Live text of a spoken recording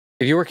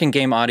If you work in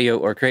game audio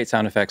or create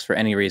sound effects for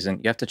any reason,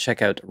 you have to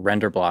check out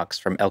Render Blocks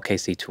from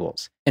LKC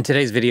Tools. In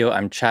today's video,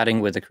 I'm chatting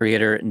with the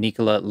creator,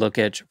 Nikola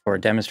Lukic, for a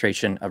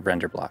demonstration of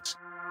Render Blocks.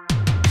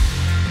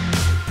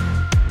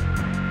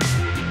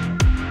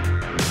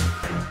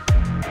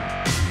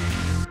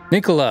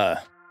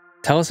 Nikola,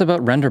 tell us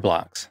about Render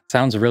Blocks.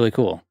 Sounds really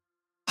cool.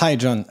 Hi,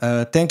 John.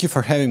 Thank you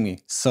for having me.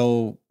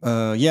 So,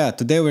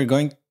 today we're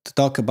going to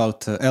talk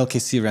about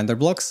LKC Render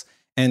Blocks,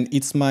 and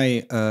it's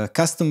my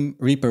custom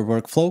REAPER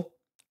workflow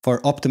for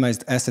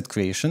optimized asset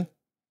creation.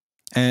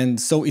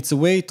 And so it's a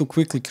way to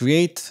quickly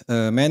create,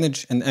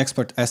 manage, and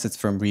export assets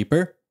from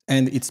REAPER.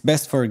 And it's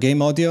best for game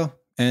audio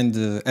and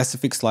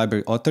SFX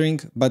library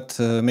authoring, but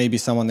maybe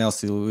someone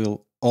else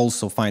will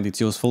also find it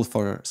useful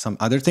for some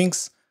other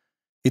things.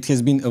 It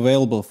has been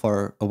available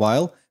for a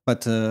while,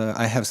 but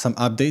I have some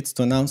updates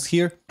to announce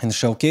here and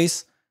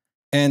showcase.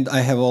 And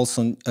I have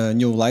also a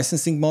new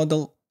licensing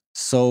model.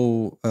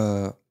 So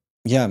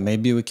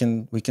maybe we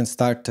can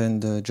start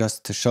and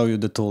just to show you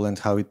the tool and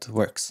how it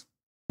works.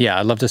 Yeah,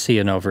 I'd love to see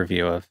an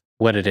overview of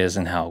what it is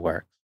and how it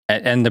works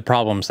and the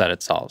problems that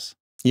it solves.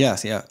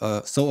 Yes, yeah.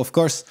 So of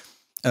course,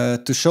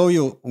 to show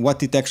you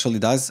what it actually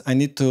does, I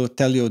need to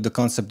tell you the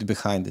concept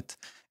behind it.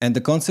 And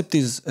the concept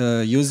is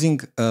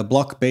using a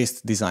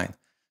block-based design.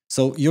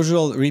 So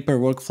usual REAPER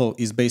workflow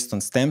is based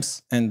on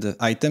stems and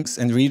items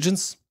and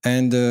regions.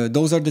 And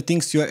those are the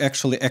things you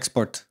actually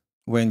export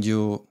when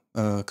you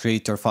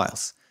create your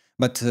files.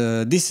 But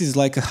this is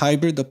like a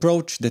hybrid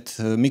approach that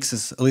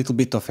mixes a little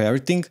bit of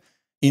everything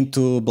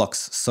into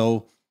blocks.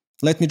 So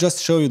let me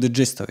just show you the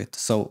gist of it.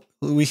 So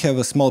we have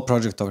a small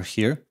project over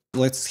here.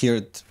 Let's hear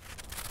it.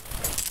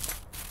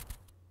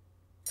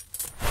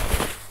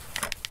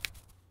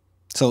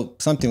 So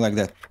something like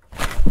that.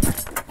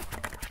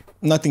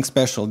 Nothing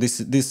special. This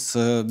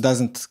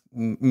doesn't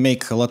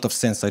make a lot of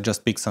sense. I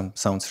just picked some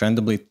sounds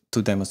randomly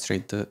to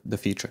demonstrate the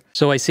feature.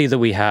 So I see that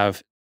we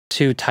have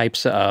two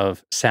types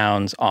of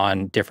sounds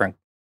on different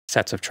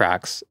sets of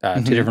tracks,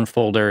 two different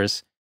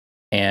folders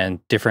and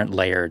different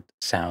layered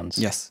sounds.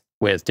 Yes.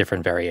 With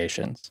different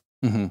variations.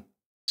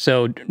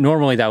 So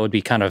normally that would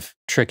be kind of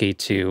tricky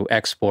to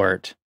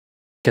export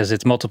because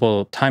it's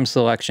multiple time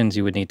selections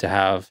you would need to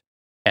have,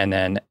 and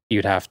then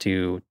you'd have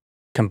to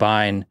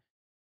combine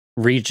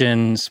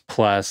regions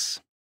plus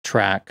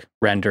track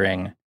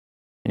rendering,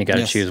 and you got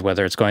to choose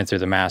whether it's going through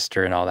the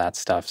master and all that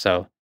stuff.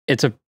 So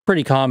it's a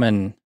pretty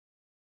common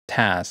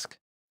task,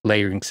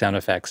 layering sound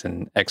effects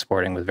and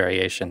exporting with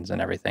variations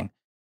and everything.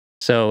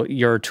 So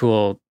your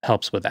tool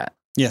helps with that.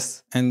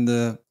 Yes,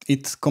 and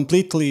it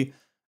completely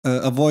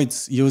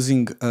avoids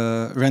using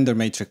render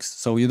matrix.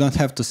 So you don't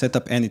have to set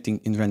up anything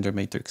in render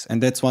matrix.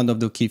 And that's one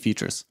of the key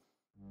features.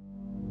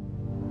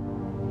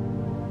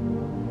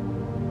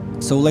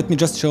 So let me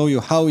just show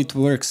you how it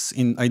works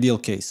in ideal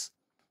case.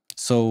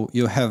 So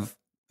you have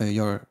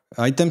your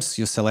items,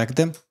 you select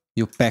them,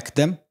 you pack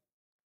them,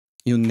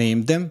 you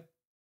name them,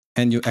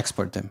 and you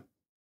export them.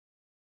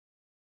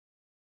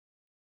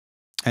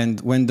 And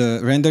when the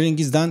rendering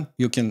is done,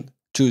 you can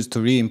choose to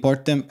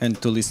re-import them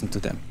and to listen to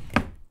them.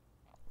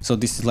 So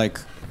this is like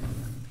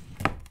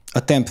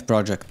a temp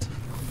project.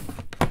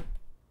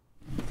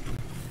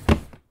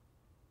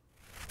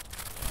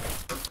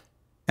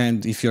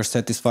 And if you're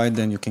satisfied,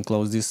 then you can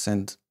close this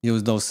and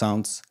use those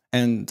sounds.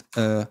 And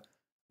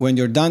when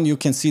you're done, you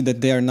can see that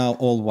they are now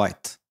all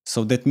white.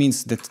 So that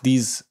means that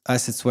these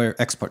assets were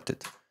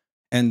exported.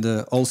 And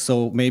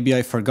also, maybe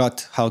I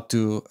forgot how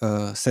to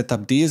set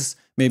up these.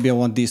 Maybe I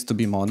want these to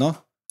be mono.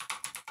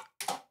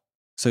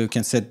 So you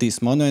can set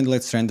this mono and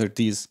let's render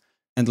these.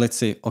 And let's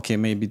say, okay,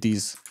 maybe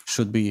these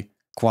should be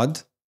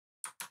quad.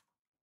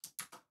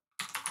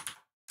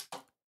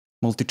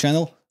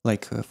 Multi-channel,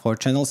 like 4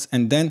 channels.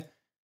 And then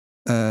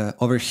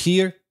over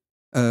here,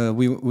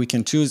 we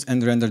can choose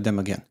and render them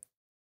again.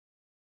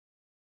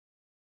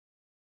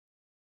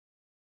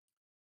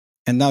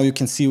 And now you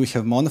can see we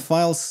have mono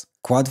files,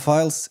 quad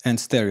files, and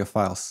stereo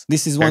files.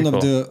 This is one of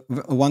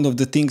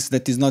the things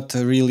that is not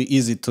really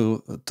easy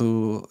to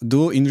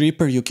do in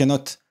REAPER. You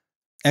cannot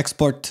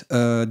export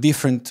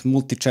different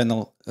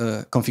multi-channel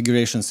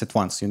configurations at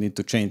once. You need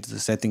to change the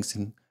settings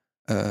in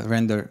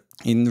render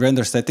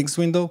settings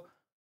window,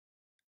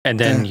 and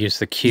then use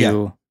the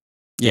queue.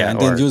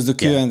 Then use the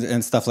queue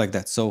and stuff like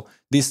that. So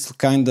this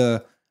kind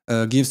of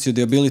gives you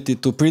the ability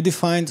to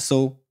predefine.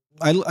 So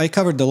I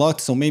covered a lot,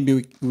 so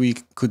maybe we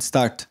could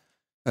start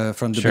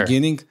from the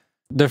beginning.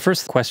 The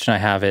first question I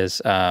have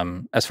is,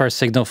 as far as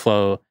signal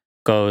flow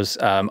goes,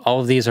 all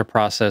of these are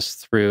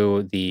processed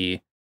through the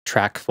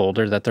track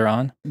folder that they're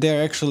on?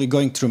 They're actually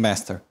going through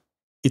master.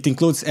 It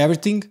includes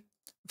everything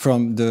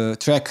from the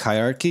track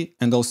hierarchy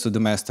and also the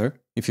master,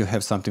 if you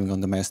have something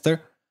on the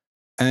master.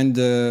 And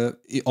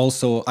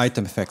also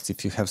item effects,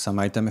 if you have some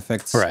item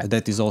effects,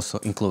 that is also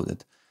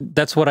included.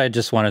 That's what I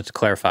just wanted to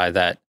clarify,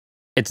 that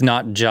it's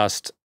not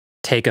just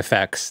take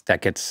effects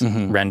that gets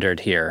rendered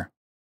here,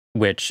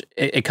 which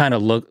it kind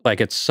of looks like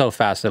it's so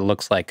fast it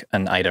looks like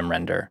an item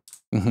render.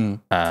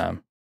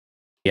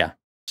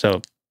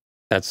 So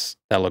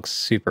that looks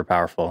super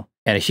powerful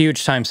and a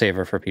huge time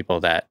saver for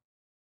people that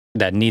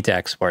that need to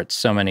export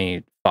so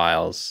many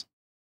files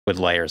with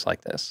layers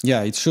like this.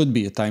 Yeah, it should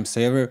be a time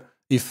saver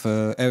if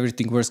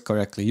everything works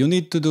correctly. You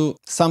need to do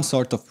some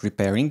sort of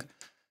repairing.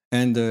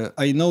 And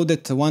I know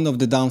that one of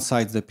the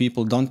downsides that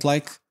people don't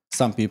like,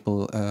 some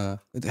people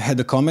had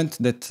a comment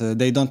that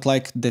they don't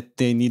like that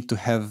they need to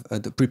have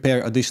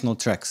prepare additional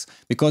tracks.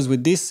 Because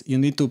with this, you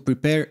need to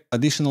prepare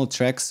additional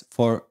tracks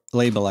for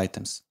label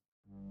items.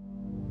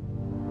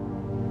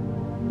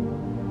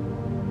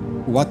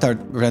 What are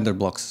render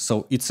blocks?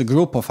 So it's a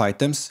group of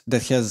items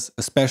that has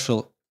a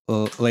special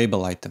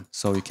label item.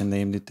 So you can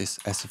name it this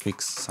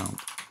SFX sound.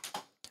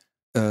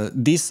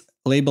 This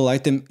label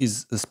item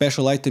is a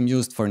special item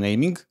used for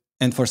naming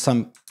and for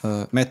some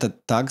meta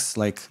tags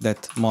like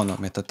that mono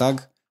meta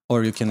tag,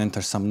 or you can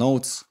enter some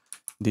notes.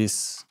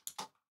 This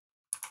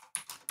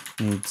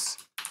needs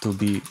to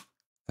be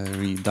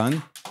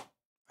redone.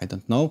 I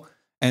don't know.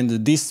 And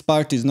this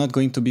part is not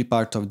going to be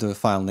part of the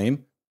file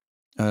name,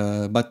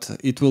 but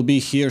it will be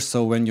here.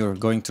 So when you're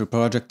going through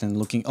project and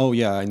looking, oh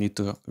yeah, I need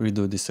to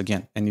redo this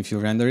again. And if you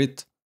render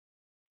it,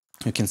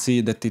 you can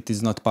see that it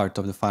is not part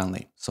of the file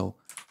name. So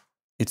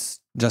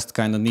it's just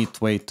kind of neat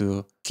way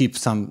to keep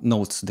some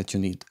notes that you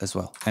need as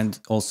well. And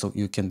also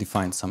you can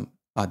define some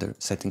other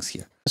settings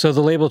here. So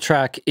the label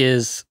track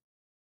is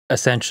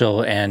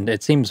essential and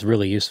it seems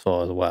really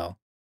useful as well.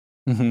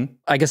 Mm-hmm.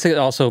 I guess it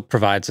also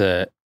provides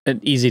an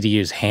easy to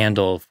use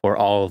handle for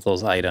all of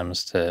those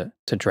items to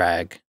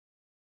drag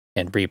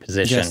and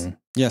reposition.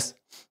 Yes.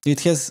 It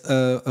has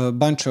a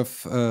bunch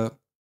of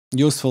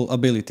useful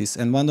abilities.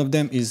 And one of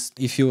them is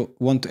if you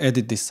want to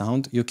edit this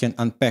sound, you can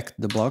unpack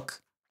the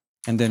block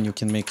and then you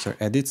can make your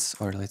edits,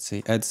 or let's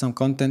say add some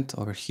content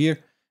over here.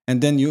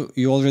 And then you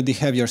already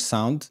have your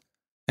sound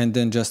and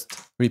then just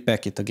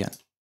repack it again.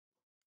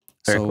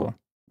 Very so cool.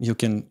 you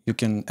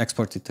can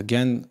export it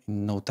again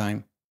in no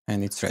time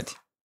and it's ready.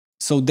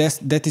 So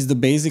that is the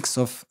basics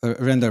of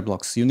render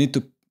blocks. You need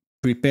to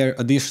prepare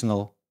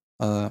additional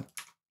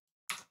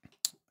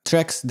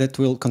tracks that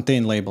will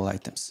contain label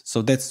items.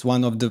 So that's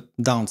one of the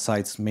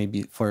downsides,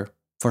 maybe for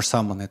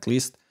someone at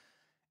least.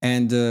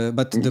 And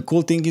but the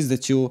cool thing is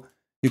that you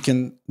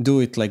can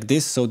do it like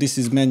this. So this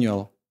is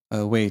manual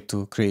way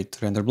to create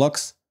render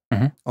blocks,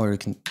 or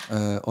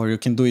you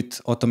can do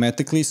it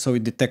automatically. So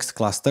it detects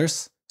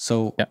clusters.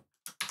 So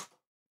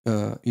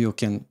you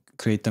can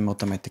create them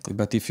automatically.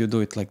 But if you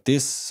do it like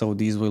this, so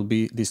these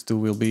two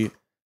will be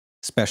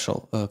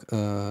special,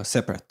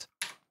 separate.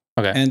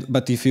 Okay.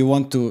 But if you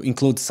want to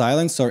include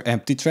silence or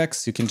empty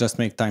tracks, you can just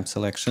make time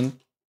selection.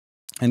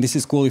 And this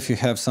is cool if you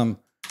have some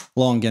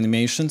long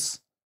animations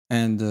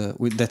and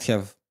that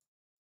have,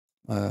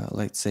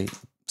 let's say,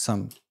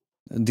 some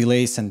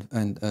delays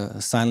and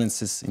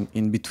silences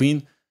in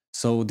between.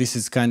 So this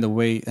is kind of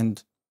way,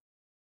 and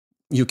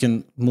you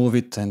can move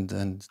it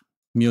and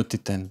mute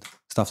it and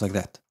stuff like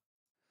that.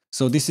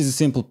 So this is a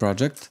simple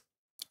project.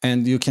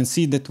 And you can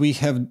see that we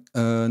have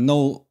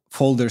no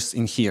folders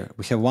in here.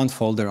 We have one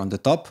folder on the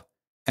top,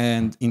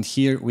 and in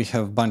here we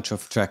have a bunch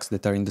of tracks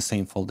that are in the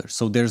same folder.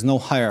 So there's no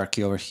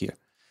hierarchy over here.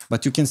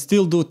 But you can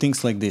still do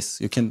things like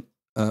this. You can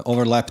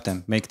overlap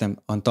them, make them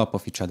on top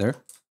of each other.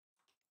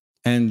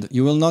 And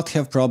you will not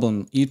have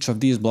problem. Each of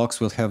these blocks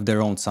will have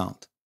their own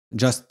sound,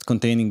 just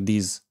containing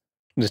these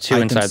the two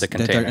inside the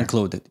container that are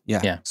included.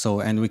 Yeah. So,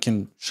 and we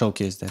can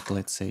showcase that,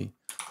 let's say,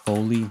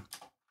 Foley.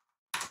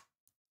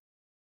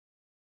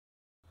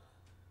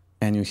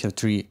 And you have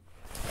 3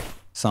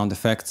 sound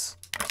effects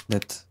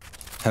that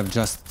have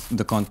just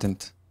the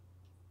content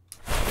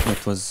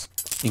that was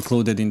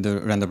included in the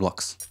render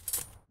blocks.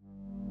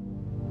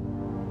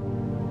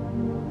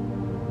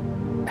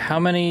 How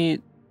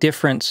many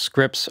different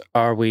scripts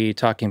are we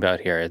talking about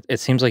here? It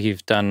seems like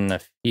you've done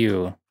a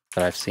few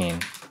that I've seen.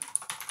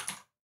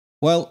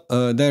 Well,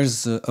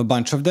 there's a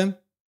bunch of them,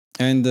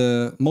 and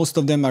most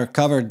of them are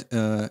covered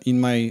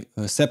in my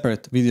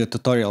separate video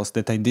tutorials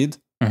that I did.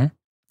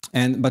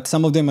 But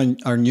some of them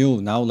are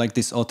new now, like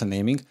this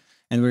AutoNaming,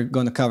 and we're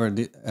going to cover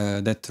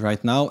that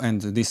right now,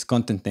 and this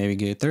Content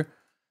Navigator.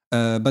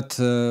 But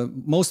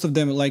most of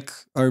them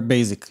are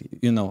basic.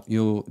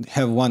 You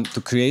have one to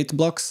create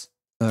blocks.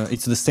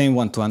 It's the same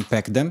one to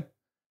unpack them,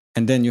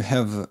 and then you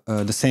have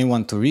the same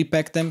one to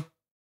repack them.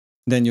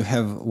 Then you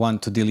have one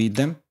to delete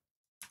them,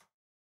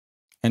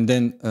 and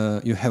then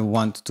you have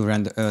one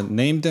to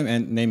name them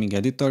and naming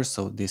editor.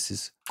 So this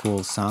is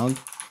cool sound,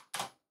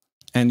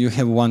 and you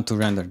have one to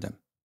render them.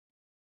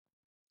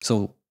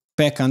 So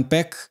pack,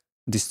 unpack,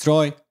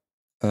 destroy,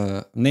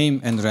 name,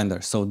 and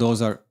render. So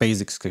those are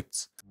basic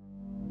scripts.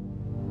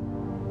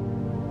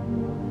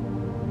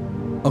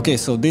 Okay,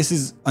 so this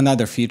is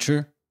another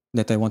feature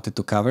that I wanted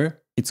to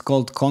cover. It's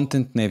called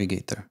Content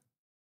Navigator.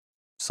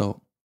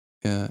 So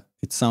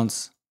it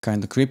sounds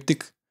kind of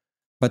cryptic,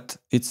 but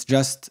it's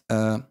just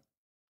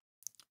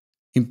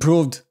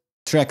improved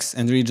Tracks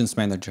and Regions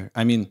Manager.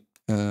 I mean,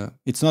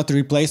 it's not a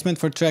replacement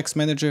for Track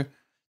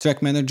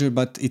Manager,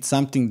 but it's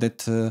something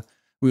that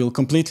will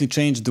completely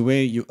change the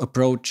way you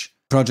approach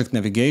project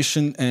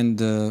navigation and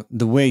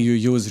the way you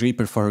use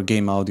Reaper for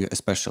game audio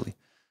especially.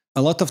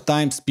 a lot of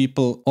times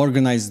people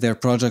organize their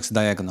projects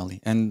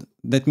diagonally, and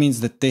that means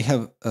that they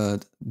have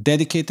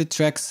dedicated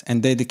tracks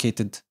and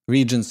dedicated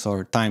regions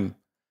or time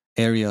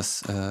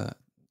areas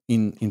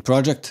in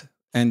project,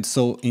 and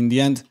so in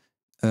the end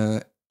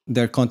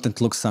their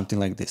content looks something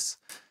like this.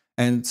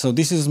 And so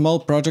this is a small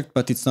project,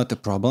 but it's not a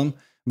problem.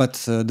 But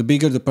the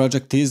bigger the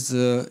project is,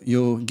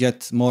 you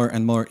get more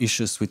and more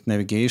issues with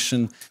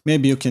navigation.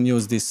 Maybe you can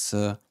use this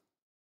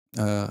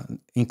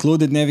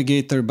included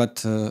navigator,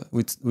 but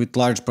with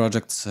large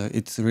projects,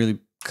 it really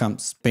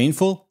becomes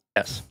painful.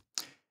 Yes.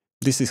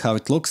 This is how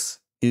it looks.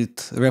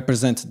 It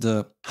represents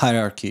the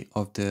hierarchy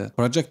of the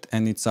project,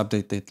 and it's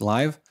updated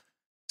live.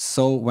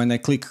 So when I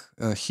click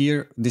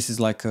here, this is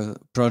like a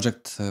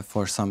project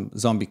for some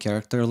zombie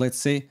character, let's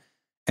say,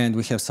 and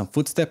we have some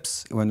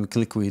footsteps. When we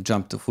click, we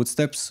jump to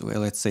footsteps. Well,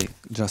 let's say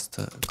just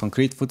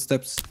concrete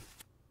footsteps,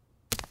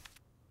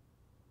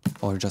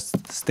 or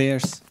just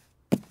stairs.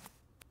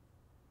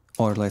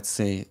 Or let's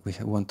say we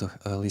want to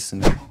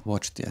listen and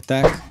watch the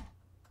attack.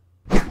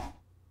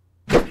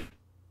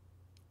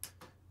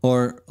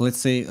 Or let's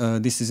say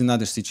this is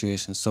another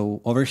situation.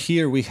 So over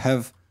here we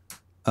have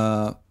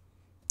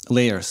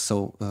layers.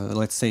 So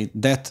let's say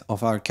that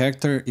of our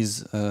character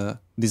is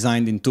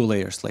designed in 2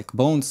 layers, like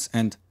bones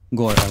and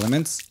gore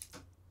elements.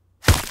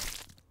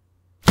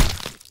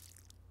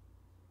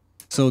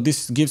 So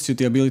this gives you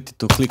the ability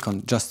to click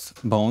on just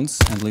bones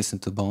and listen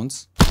to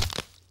bones,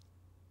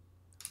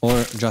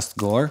 or just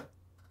gore,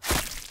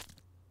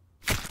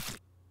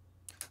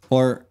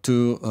 or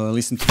to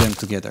listen to them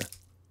together.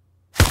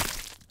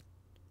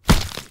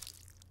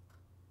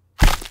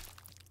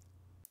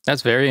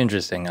 That's very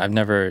interesting. I've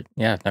never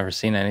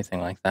seen anything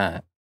like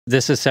that.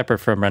 This is separate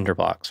from render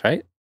blocks,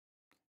 right?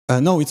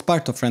 No, it's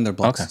part of render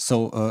blocks. Okay.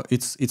 So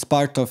it's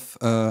part of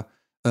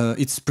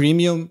its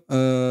premium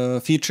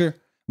feature,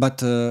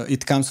 but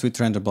it comes with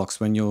render blocks.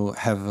 When you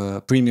have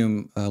a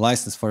premium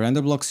license for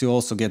render blocks, you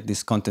also get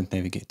this Content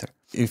Navigator.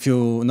 If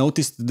you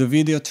notice, the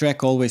video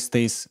track always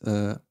stays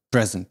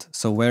present.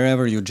 So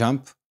wherever you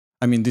jump,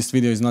 I mean, this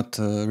video is not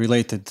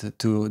related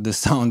to the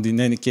sound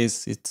in any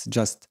case. It's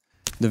just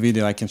the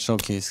video I can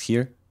showcase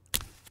here.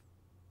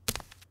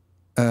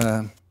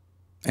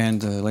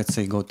 And let's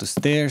say go to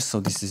stairs. So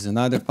this is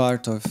another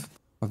part of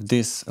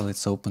this.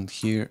 Let's open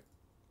here.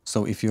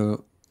 So if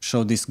you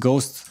show this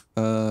ghost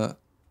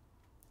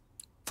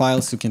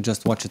files, you can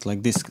just watch it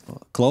like this,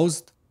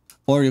 closed,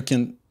 or you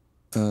can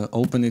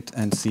open it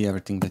and see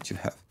everything that you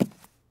have.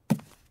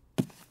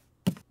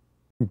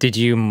 Did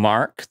you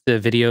mark the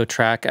video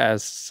track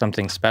as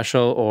something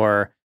special,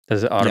 or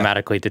does it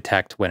automatically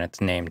detect when it's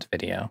named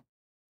video?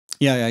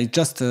 Yeah, it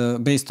just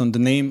based on the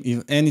name.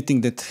 If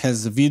anything that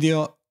has a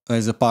video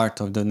as a part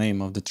of the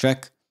name of the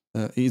track,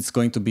 it's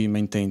going to be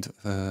maintained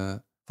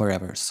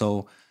forever.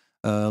 So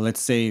let's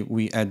say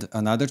we add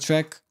another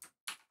track,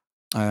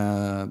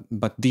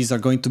 but these are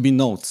going to be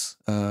notes,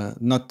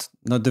 not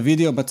the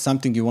video, but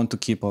something you want to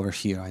keep over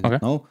here. I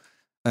don't know.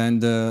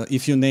 And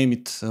if you name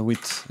it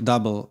with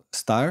double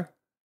star,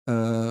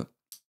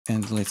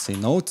 and let's say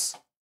notes,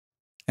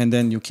 and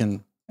then you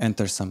can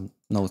enter some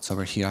notes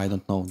over here. I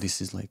don't know.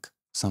 This is like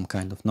some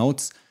kind of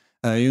notes.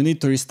 You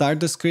need to restart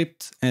the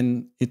script,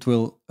 and it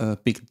will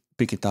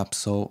pick it up.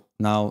 So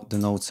now the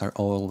notes are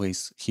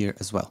always here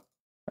as well.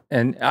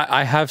 And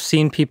I have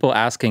seen people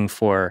asking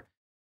for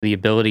the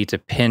ability to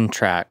pin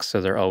tracks so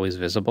they're always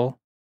visible.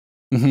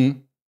 Mm-hmm.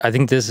 I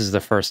think this is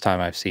the first time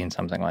I've seen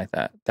something like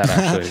that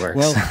actually works.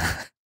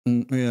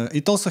 Well,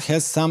 it also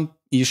has some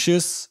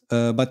issues,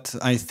 but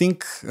I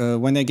think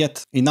when I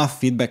get enough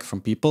feedback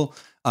from people,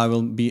 I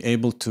will be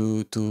able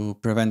to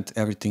prevent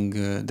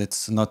everything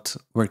that's not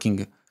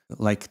working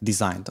like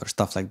designed or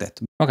stuff like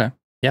that. Okay.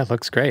 Yeah,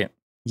 looks great.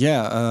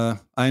 Yeah,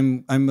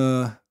 I'm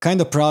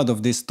kind of proud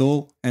of this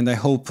tool, and I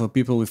hope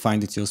people will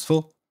find it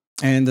useful.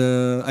 And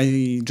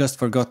I just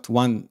forgot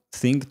one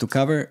thing to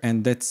cover,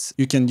 and that's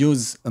you can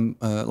use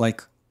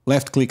like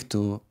left click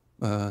to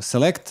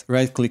select,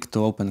 right click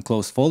to open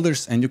close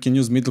folders, and you can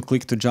use middle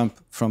click to jump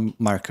from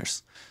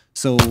markers.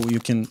 So you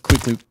can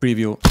quickly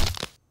preview.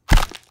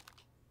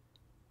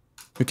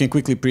 You can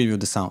quickly preview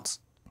the sounds.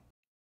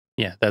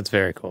 Yeah, that's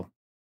very cool.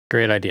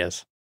 Great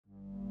ideas.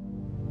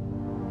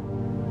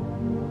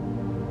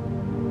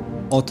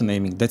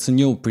 AutoNaming, that's a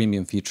new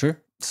premium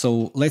feature.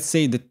 So let's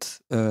say that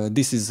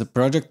this is a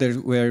project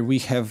where we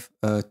have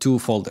 2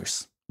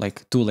 folders,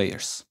 like 2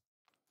 layers.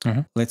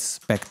 Mm-hmm. Let's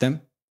pack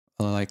them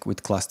like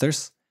with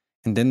clusters.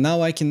 And then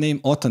now I can name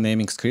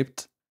AutoNaming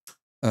script,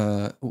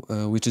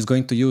 which is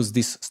going to use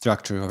this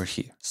structure over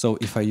here. So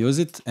if I use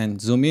it and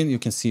zoom in, you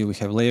can see we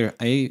have layer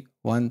A,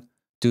 1,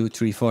 2,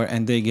 3, 4,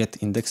 and they get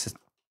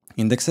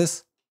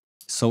indexes.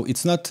 So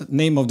it's not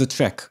name of the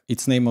track,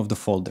 it's name of the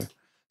folder.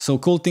 So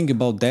cool thing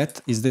about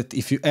that is that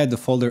if you add a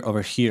folder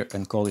over here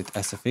and call it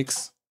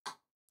SFX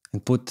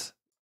and put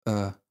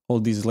all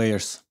these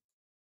layers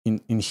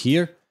in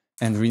here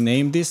and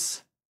rename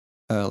this,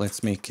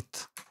 let's make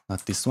it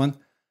not this one.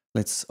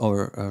 Let's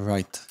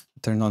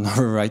turn on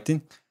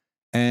overwriting.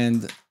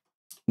 And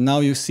now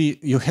you see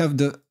you have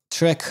the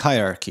track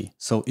hierarchy.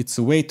 So it's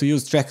a way to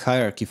use track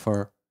hierarchy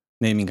for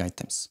naming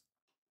items.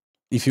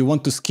 If you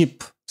want to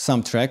skip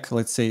some track,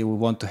 let's say we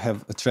want to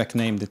have a track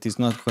name that is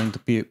not going to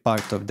be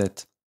part of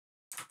that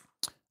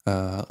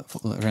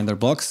render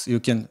blocks, you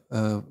can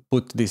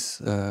put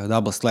this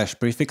 /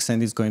 prefix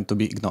and it's going to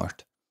be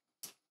ignored.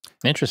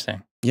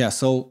 Interesting. Yeah,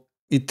 so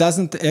it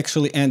doesn't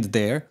actually end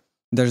there.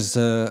 There's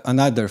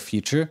another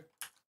feature.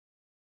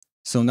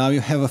 So now you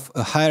have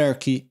a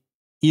hierarchy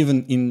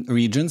even in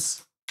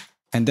regions,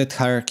 and that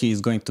hierarchy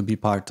is going to be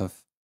part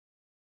of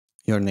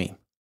your name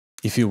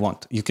if you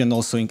want. You can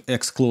also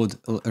exclude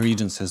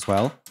regions as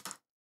well.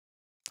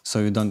 So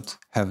you don't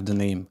have the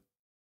name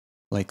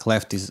like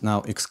left is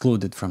now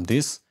excluded from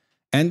this.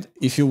 And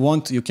if you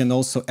want, you can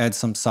also add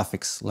some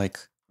suffix, like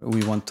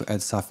we want to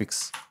add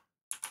suffix,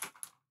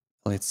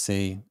 let's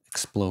say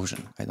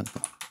explosion, I don't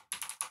know.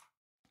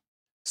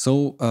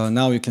 So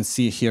now you can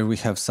see here we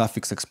have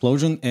suffix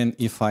explosion, and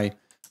if I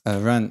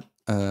run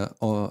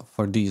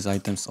for these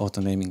items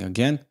AutoNaming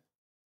again,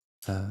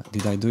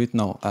 did I do it?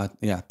 No,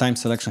 yeah, time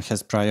selection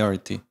has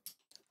priority.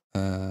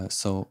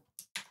 So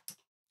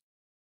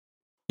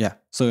yeah,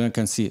 so you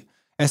can see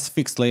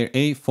S-fix layer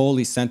A,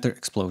 Foley, center,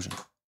 explosion.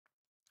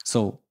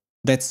 So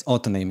that's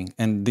AutoNaming,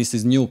 and this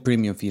is new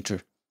premium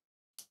feature.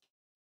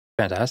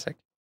 Fantastic.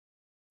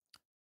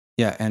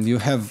 Yeah, and you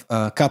have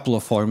a couple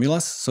of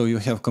formulas. So you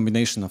have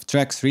combination of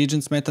tracks,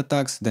 regions, meta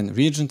tags, then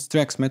regions,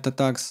 tracks, meta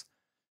tags,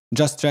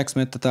 just tracks,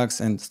 meta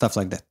tags, and stuff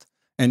like that.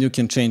 And you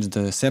can change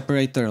the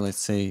separator. Let's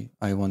say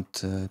I want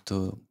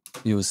to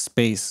use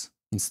space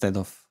instead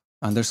of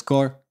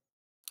underscore,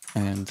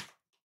 and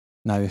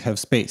now you have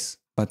space.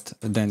 But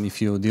then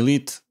if you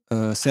delete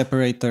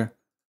separator,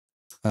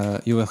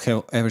 you will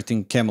have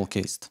everything camel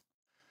cased.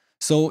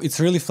 So it's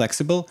really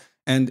flexible,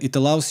 and it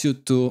allows you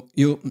to,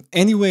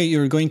 anyway,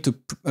 you're going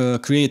to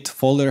create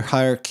folder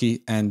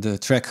hierarchy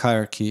and track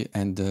hierarchy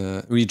and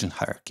region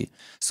hierarchy.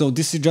 So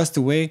this is just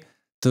a way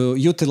to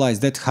utilize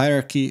that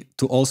hierarchy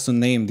to also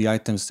name the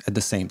items at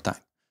the same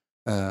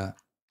time.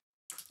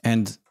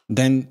 And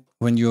then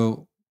when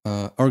you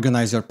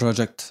organize your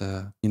project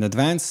in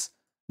advance,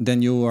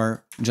 then you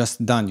are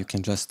just done. You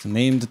can just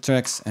name the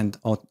tracks and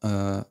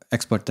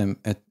export them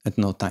at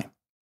no time.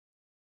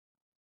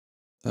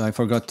 I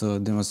forgot to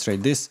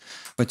demonstrate this,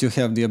 but you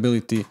have the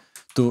ability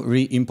to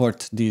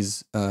re-import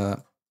these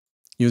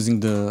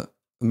using the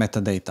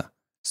metadata.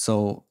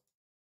 So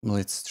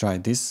let's try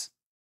this.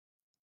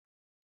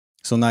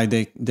 So now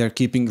they're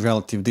keeping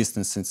relative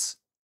distances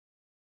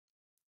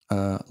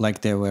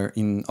like they were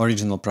in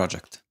original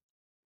project.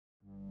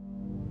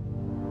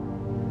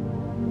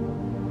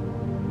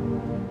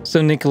 So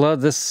Nikola,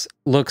 this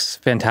looks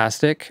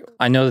fantastic.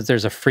 I know that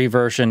there's a free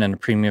version and a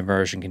premium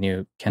version. Can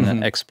you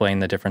explain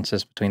the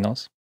differences between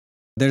those?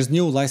 There's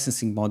new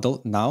licensing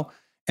model now,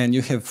 and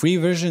you have free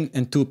version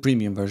and 2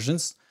 premium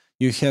versions.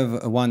 You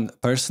have one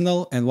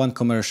personal and one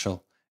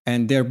commercial,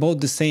 and they're both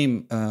the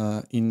same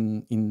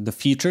in the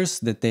features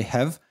that they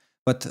have,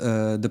 but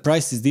the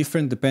price is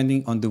different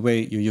depending on the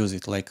way you use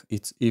it. Like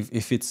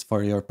if it's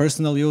for your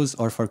personal use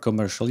or for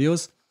commercial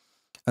use.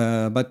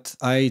 But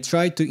I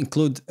try to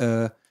include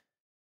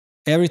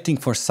everything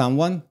for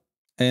someone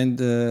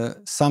and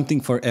something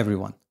for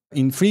everyone.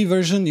 In free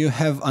version, you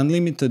have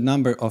unlimited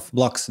number of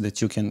blocks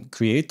that you can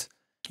create.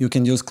 You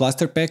can use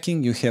cluster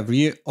packing, you have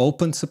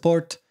reopen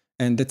support,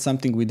 and that's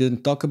something we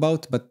didn't talk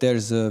about, but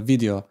there's a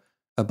video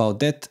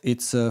about that.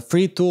 It's a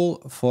free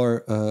tool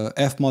for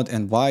Fmod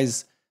and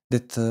Wise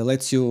that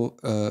lets you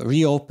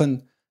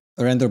reopen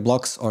render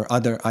blocks or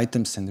other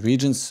items and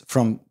regions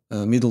from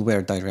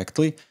middleware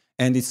directly,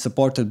 and it's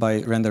supported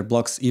by render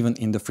blocks even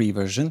in the free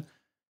version.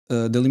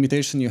 The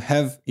limitation you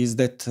have is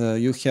that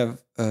you have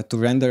to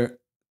render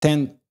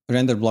 10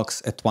 render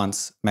blocks at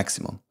once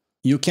maximum.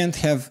 You can't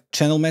have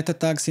channel meta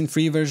tags in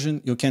free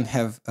version. You can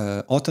have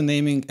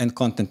AutoNaming and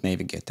Content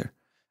Navigator.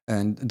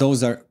 And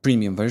those are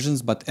premium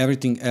versions, but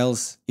everything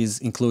else is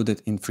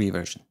included in free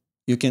version.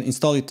 You can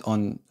install it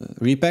on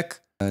REAPER.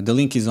 The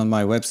link is on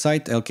my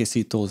website,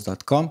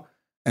 lkctools.com.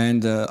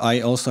 And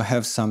I also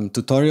have some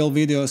tutorial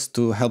videos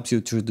to help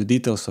you through the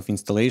details of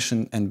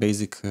installation and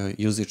basic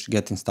usage,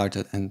 getting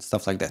started and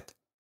stuff like that.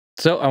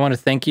 So I want to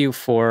thank you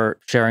for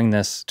sharing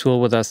this tool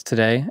with us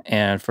today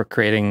and for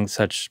creating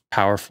such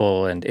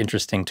powerful and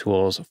interesting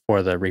tools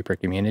for the REAPER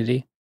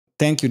community.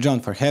 Thank you,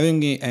 John, for having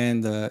me.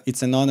 And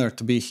it's an honor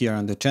to be here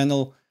on the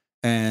channel.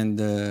 And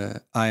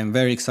I am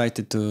very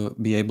excited to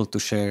be able to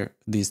share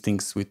these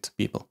things with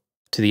people.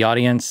 To the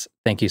audience,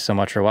 thank you so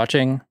much for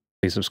watching.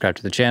 Please subscribe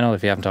to the channel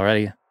if you haven't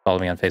already. Follow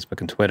me on Facebook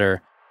and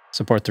Twitter.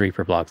 Support the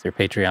REAPER blog through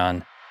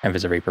Patreon, and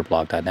visit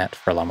reaperblog.net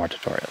for a lot more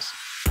tutorials.